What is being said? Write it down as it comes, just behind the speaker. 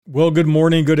Well, good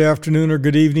morning, good afternoon, or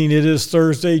good evening. It is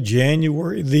Thursday,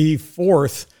 January the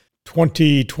 4th,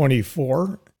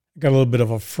 2024. Got a little bit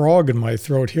of a frog in my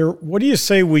throat here. What do you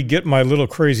say we get my little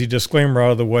crazy disclaimer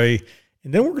out of the way,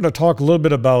 and then we're going to talk a little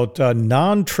bit about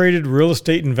non-traded real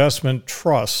estate investment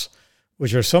trusts,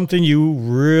 which are something you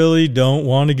really don't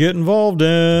want to get involved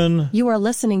in. You are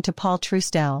listening to Paul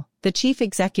Truesdell, the Chief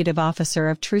Executive Officer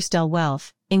of Truesdell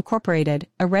Wealth, Incorporated,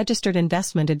 a registered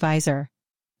investment advisor.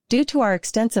 Due to our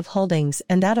extensive holdings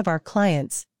and that of our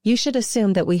clients, you should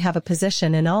assume that we have a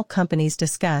position in all companies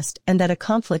discussed and that a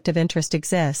conflict of interest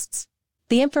exists.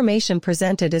 The information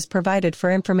presented is provided for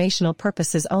informational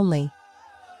purposes only.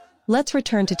 Let's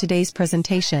return to today's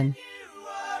presentation.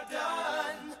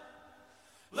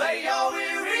 Lay your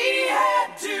weary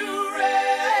head to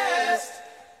rest.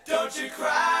 Don't you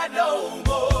cry no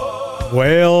more.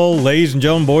 Well, ladies and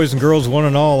gentlemen, boys and girls, one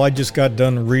and all, I just got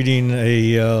done reading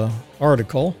a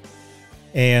article.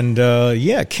 And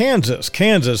Kansas.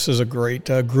 Kansas is a great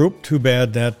group. Too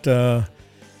bad that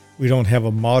we don't have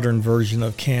a modern version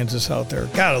of Kansas out there.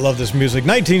 God, I love this music.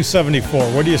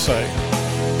 1974. What do you say?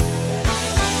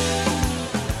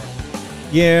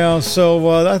 Yeah,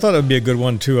 so I thought it would be a good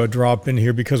one to drop in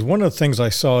here because one of the things I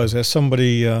saw is that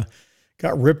somebody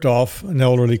got ripped off, an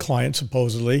elderly client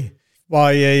supposedly,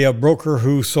 by a broker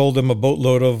who sold them a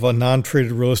boatload of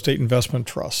non-traded real estate investment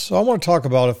trusts. So I want to talk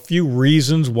about a few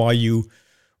reasons why you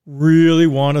really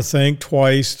want to think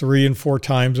twice, 3 and 4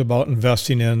 times about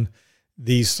investing in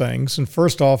these things. And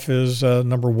first off is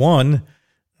number one,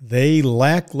 they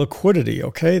lack liquidity,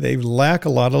 okay? They lack a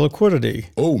lot of liquidity.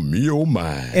 Oh, me, oh,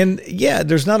 my. And yeah,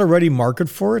 there's not a ready market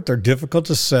for it. They're difficult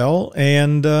to sell,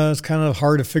 and it's kind of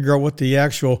hard to figure out what the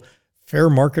actual fair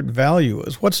market value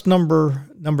is. What's number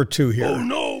 2 here? Oh,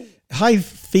 no. High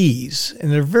fees,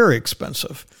 and they're very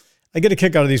expensive. I get a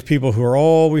kick out of these people who are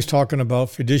always talking about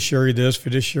fiduciary this,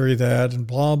 fiduciary that, and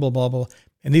blah, blah, blah, blah.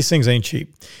 And these things ain't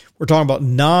cheap. We're talking about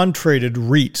non-traded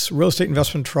REITs, real estate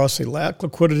investment trusts. They lack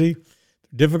liquidity,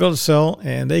 they're difficult to sell,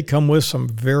 and they come with some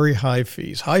very high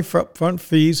fees, high front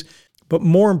fees. But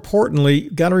more importantly,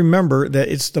 got to remember that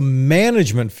it's the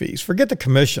management fees. Forget the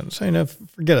commissions.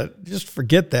 Forget it. Just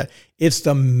forget that. It's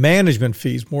the management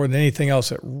fees more than anything else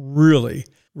that really,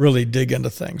 really dig into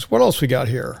things. What else we got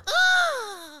here?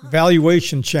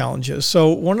 Valuation challenges. So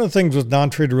one of the things with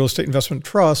non-traded real estate investment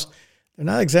trusts, they're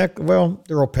not exactly, well,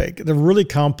 they're opaque. They're really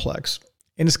complex.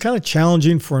 And it's kind of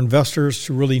challenging for investors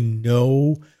to really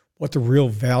know what the real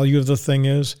value of the thing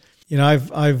is. You know,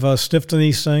 I've sniffed on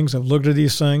these things. I've looked at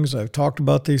these things. I've talked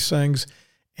about these things.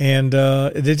 And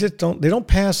they don't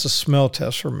pass the smell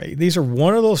test for me. These are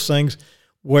one of those things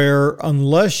where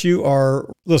unless you are,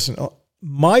 listen,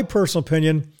 my personal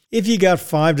opinion, if you got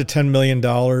 $5 to $10 million,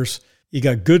 you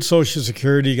got good Social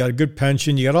Security, you got a good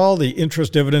pension, you got all the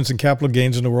interest, dividends, and capital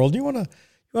gains in the world. You want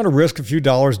to risk a few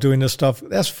dollars doing this stuff.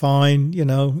 That's fine. You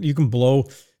know, you can blow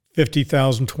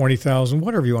 $50,000, $20,000,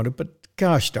 whatever you want to. But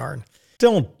gosh darn,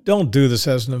 don't do this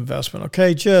as an investment.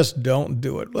 Okay, just don't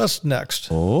do it. What's next?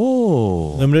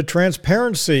 Oh, limited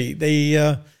transparency.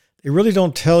 They really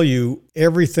don't tell you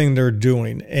everything they're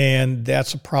doing, and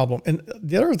that's a problem. And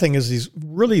the other thing is these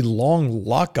really long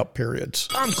lockup periods.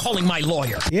 I'm calling my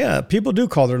lawyer. Yeah, people do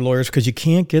call their lawyers because you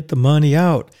can't get the money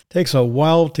out. It takes a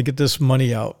while to get this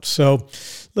money out. So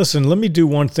listen, let me do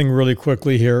one thing really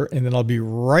quickly here, and then I'll be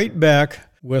right back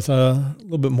with a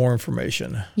little bit more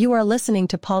information. You are listening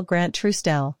to Paul Grant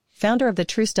Truesdell, founder of the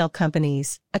Truesdell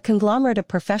Companies, a conglomerate of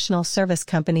professional service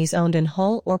companies owned in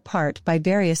whole or part by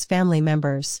various family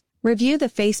members. Review the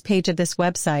face page of this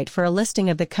website for a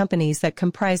listing of the companies that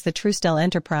comprise the Truesdell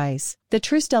enterprise. The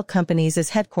Truesdell Companies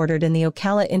is headquartered in the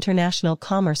Ocala International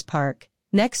Commerce Park,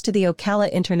 next to the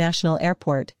Ocala International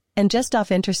Airport, and just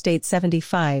off Interstate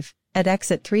 75, at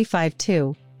exit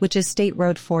 352, which is State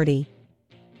Road 40.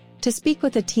 To speak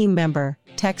with a team member,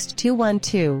 text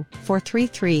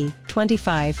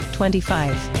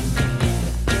 212-433-2525.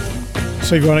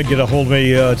 So if you want to get a hold of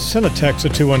me, send a text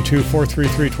at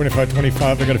 212-433-2525.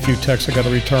 I got a few texts I got to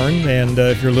return. And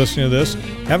if you're listening to this,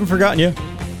 haven't forgotten you.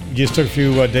 You just took a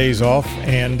few days off.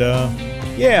 And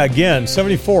again,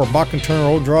 74, Bach and Turner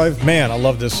Road Drive. Man, I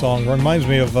love this song. It reminds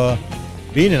me of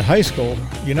being in high school,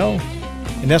 you know.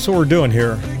 And that's what we're doing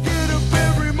here.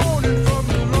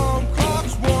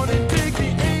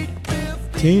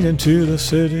 Into the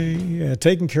city,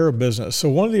 taking care of business. So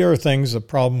one of the other things, the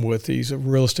problem with these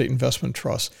real estate investment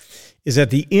trusts is that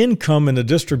the income and the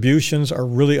distributions are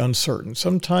really uncertain.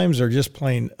 Sometimes they're just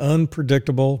plain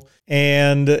unpredictable,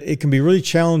 and it can be really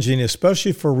challenging,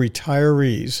 especially for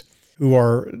retirees who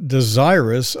are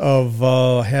desirous of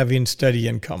having steady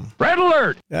income. Red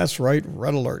alert! That's right,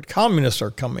 red alert. Communists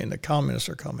are coming. The communists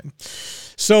are coming.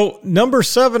 So number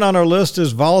 7 on our list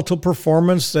is volatile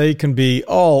performance. They can be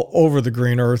all over the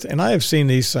green earth, and I have seen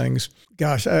these things.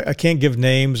 Gosh, I can't give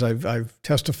names. I've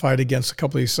testified against a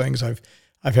couple of these things. I've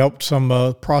helped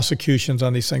some prosecutions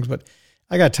on these things, but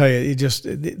I got to tell you,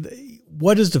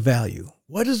 what is the value?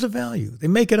 What is the value? They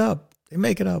make it up. They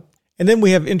make it up. And then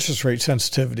we have interest rate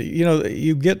sensitivity.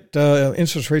 You get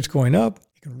interest rates going up.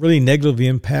 It can really negatively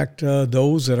impact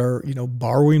those that are,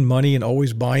 borrowing money and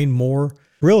always buying more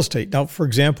real estate. Now, for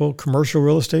example, commercial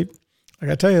real estate. I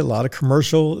got to tell you, a lot of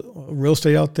commercial real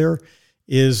estate out there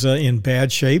is in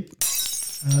bad shape.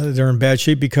 They're in bad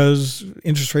shape because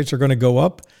interest rates are going to go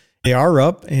up. They are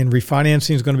up, and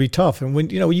refinancing is going to be tough. And when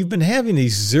you've been having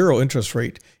these zero interest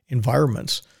rate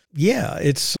environments,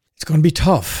 it's going to be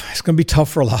tough. It's going to be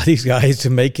tough for a lot of these guys to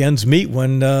make ends meet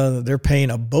when they're paying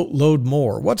a boatload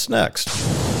more. What's next?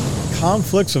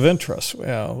 Conflicts of interest.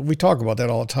 Well, we talk about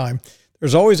that all the time.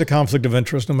 There's always a conflict of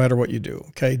interest no matter what you do,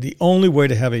 okay? The only way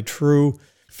to have a true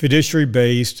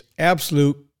fiduciary-based,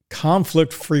 absolute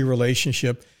conflict-free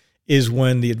relationship is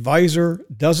when the advisor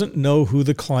doesn't know who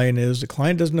the client is. The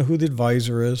client doesn't know who the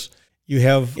advisor is. You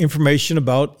have information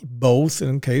about both.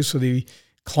 Okay, so the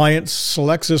client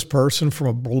selects this person from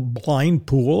a blind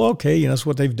pool. Okay, that's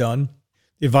what they've done.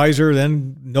 The advisor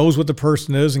then knows what the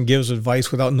person is and gives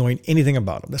advice without knowing anything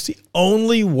about them. That's the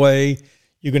only way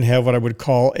you can have what I would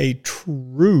call a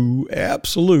true,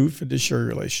 absolute fiduciary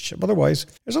relationship. Otherwise,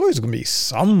 there's always going to be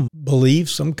some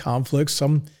beliefs, some conflicts,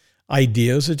 some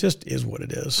ideas. It just is what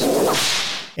it is.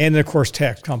 And then, of course,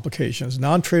 tax complications.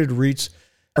 Non-traded REITs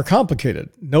are complicated.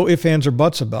 No ifs, ands, or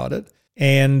buts about it.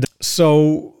 And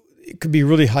so it could be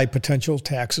really high potential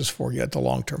taxes for you at the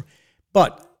long term.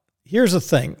 But here's the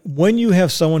thing. When you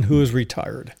have someone who is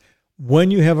retired,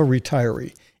 when you have a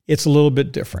retiree, it's a little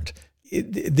bit different.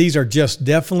 These are just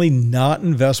definitely not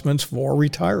investments for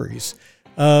retirees.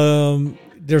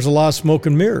 There's a lot of smoke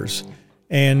and mirrors.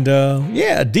 And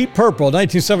Deep Purple,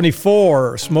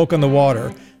 1974, Smoke on the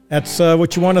Water. That's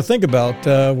what you want to think about.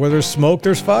 Where there's smoke,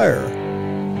 there's fire.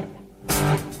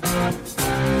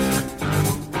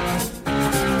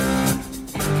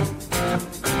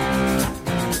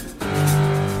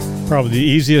 Probably the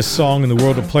easiest song in the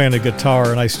world to play on a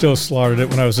guitar, and I still slaughtered it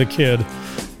when I was a kid.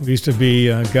 We used to be,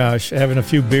 having a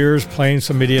few beers, playing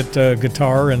some idiot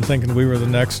guitar and thinking we were the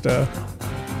next, I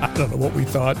don't know what we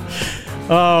thought.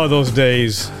 Oh, those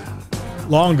days.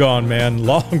 Long gone, man.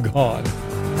 Long gone.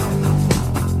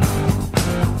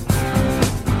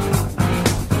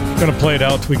 I'm going to play it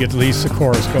out till we get at least the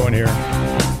chorus going here.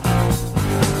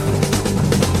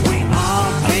 We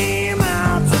all came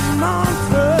out to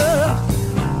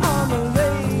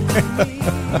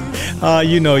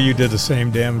Montreux. You did the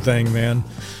same damn thing, man.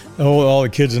 All the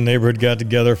kids in the neighborhood got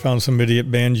together, found some idiot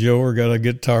banjo or got a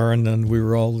guitar, and then we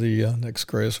were all the next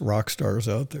greatest rock stars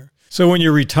out there. So when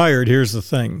you're retired, here's the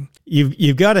thing.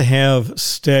 You've got to have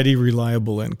steady,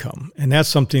 reliable income. And that's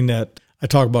something that I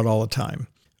talk about all the time.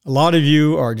 A lot of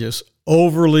you are just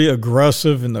overly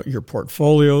aggressive in your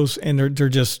portfolios, and they're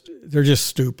just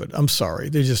stupid. I'm sorry.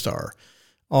 They just are.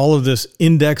 All of this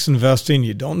index investing,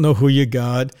 you don't know who you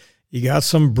got. You got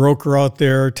some broker out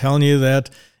there telling you that,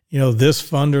 this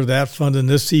fund or that fund and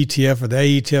this ETF or that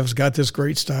ETF's got this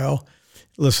great style.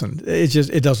 Listen,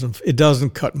 it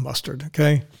doesn't cut mustard,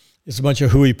 okay? It's a bunch of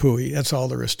hooey-pooey. That's all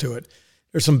there is to it.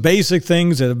 There's some basic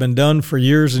things that have been done for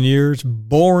years and years.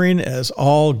 Boring as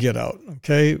all get out,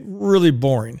 okay? Really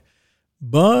boring.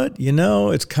 But,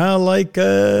 it's kind of like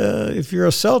if you're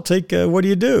a Celtic, what do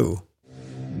you do?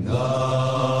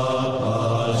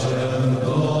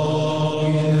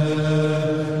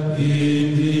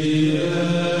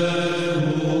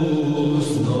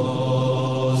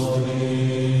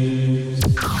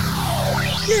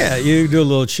 Yeah, you do a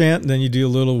little chant, and then you do a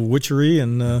little witchery,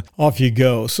 and off you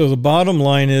go. So the bottom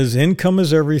line is income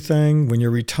is everything. When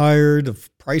you're retired, the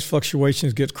price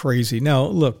fluctuations get crazy. Now,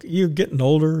 look, you're getting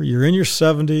older. You're in your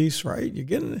 70s, right? You're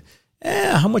getting,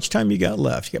 how much time you got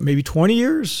left? You got maybe 20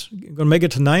 years? You're going to make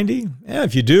it to 90? Yeah,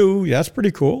 if you do, that's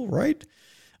pretty cool, right?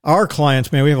 Our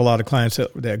clients, man, we have a lot of clients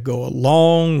that go a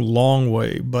long, long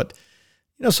way, but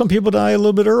some people die a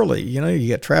little bit early. You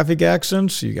get traffic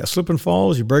accidents, you got slip and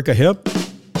falls, you break a hip,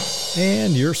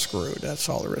 and you're screwed. That's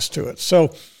all there is to it.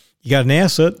 So you got an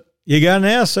asset,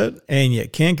 and you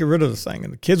can't get rid of the thing,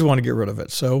 and the kids want to get rid of it.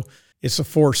 So it's a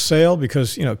forced sale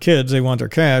because, kids, they want their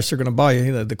cash. They're going to buy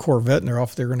the Corvette, and they're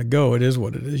off. They're going to go. It is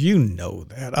what it is. You know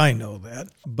that. I know that.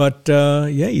 But,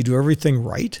 you do everything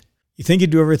right. You think you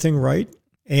do everything right,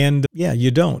 and,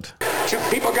 you don't.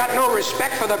 People got got no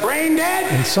respect for the brain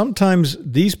dead? And sometimes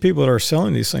these people that are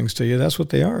selling these things to you, that's what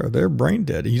they are. They're brain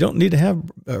dead. You don't need to have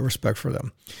respect for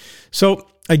them. So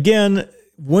again,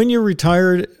 when you're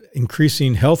retired,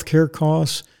 increasing healthcare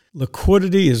costs,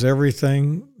 liquidity is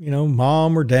everything. You know,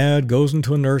 mom or dad goes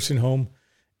into a nursing home.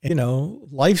 You know,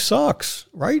 life sucks,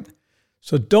 right?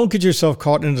 So don't get yourself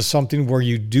caught into something where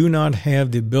you do not have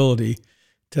the ability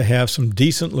to have some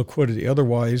decent liquidity.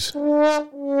 Otherwise, you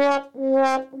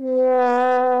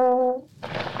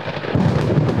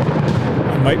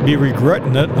might be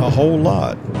regretting it a whole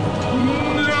lot.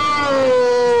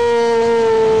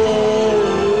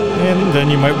 And then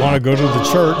you might want to go to the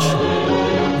church,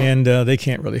 and they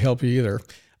can't really help you either.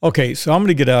 Okay, so I'm going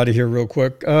to get out of here real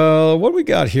quick. What do we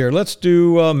got here? Let's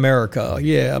do America.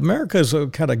 Yeah, America is a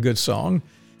kind of good song.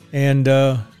 And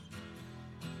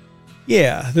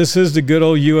yeah, this is the good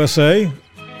old USA.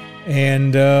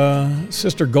 And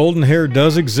Sister Golden Hair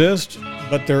does exist,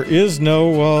 but there is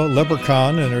no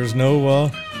leprechaun and there's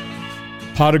no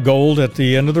pot of gold at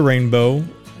the end of the rainbow.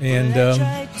 And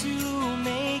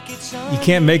you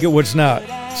can't make it what's not.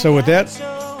 So with that,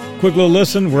 quick little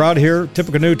listen. We're out of here.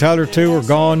 Typical New Tyler 2. We're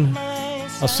gone.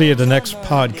 I'll see you at the next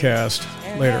podcast.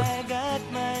 Later.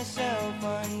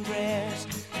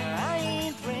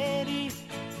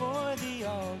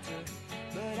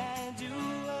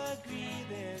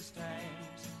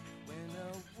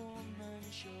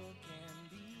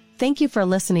 Thank you for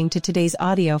listening to today's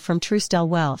audio from Truesdell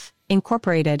Wealth,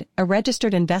 Incorporated, a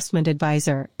registered investment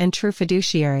advisor and true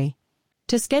fiduciary.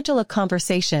 To schedule a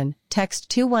conversation,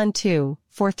 text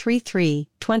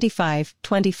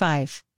 212-433-2525.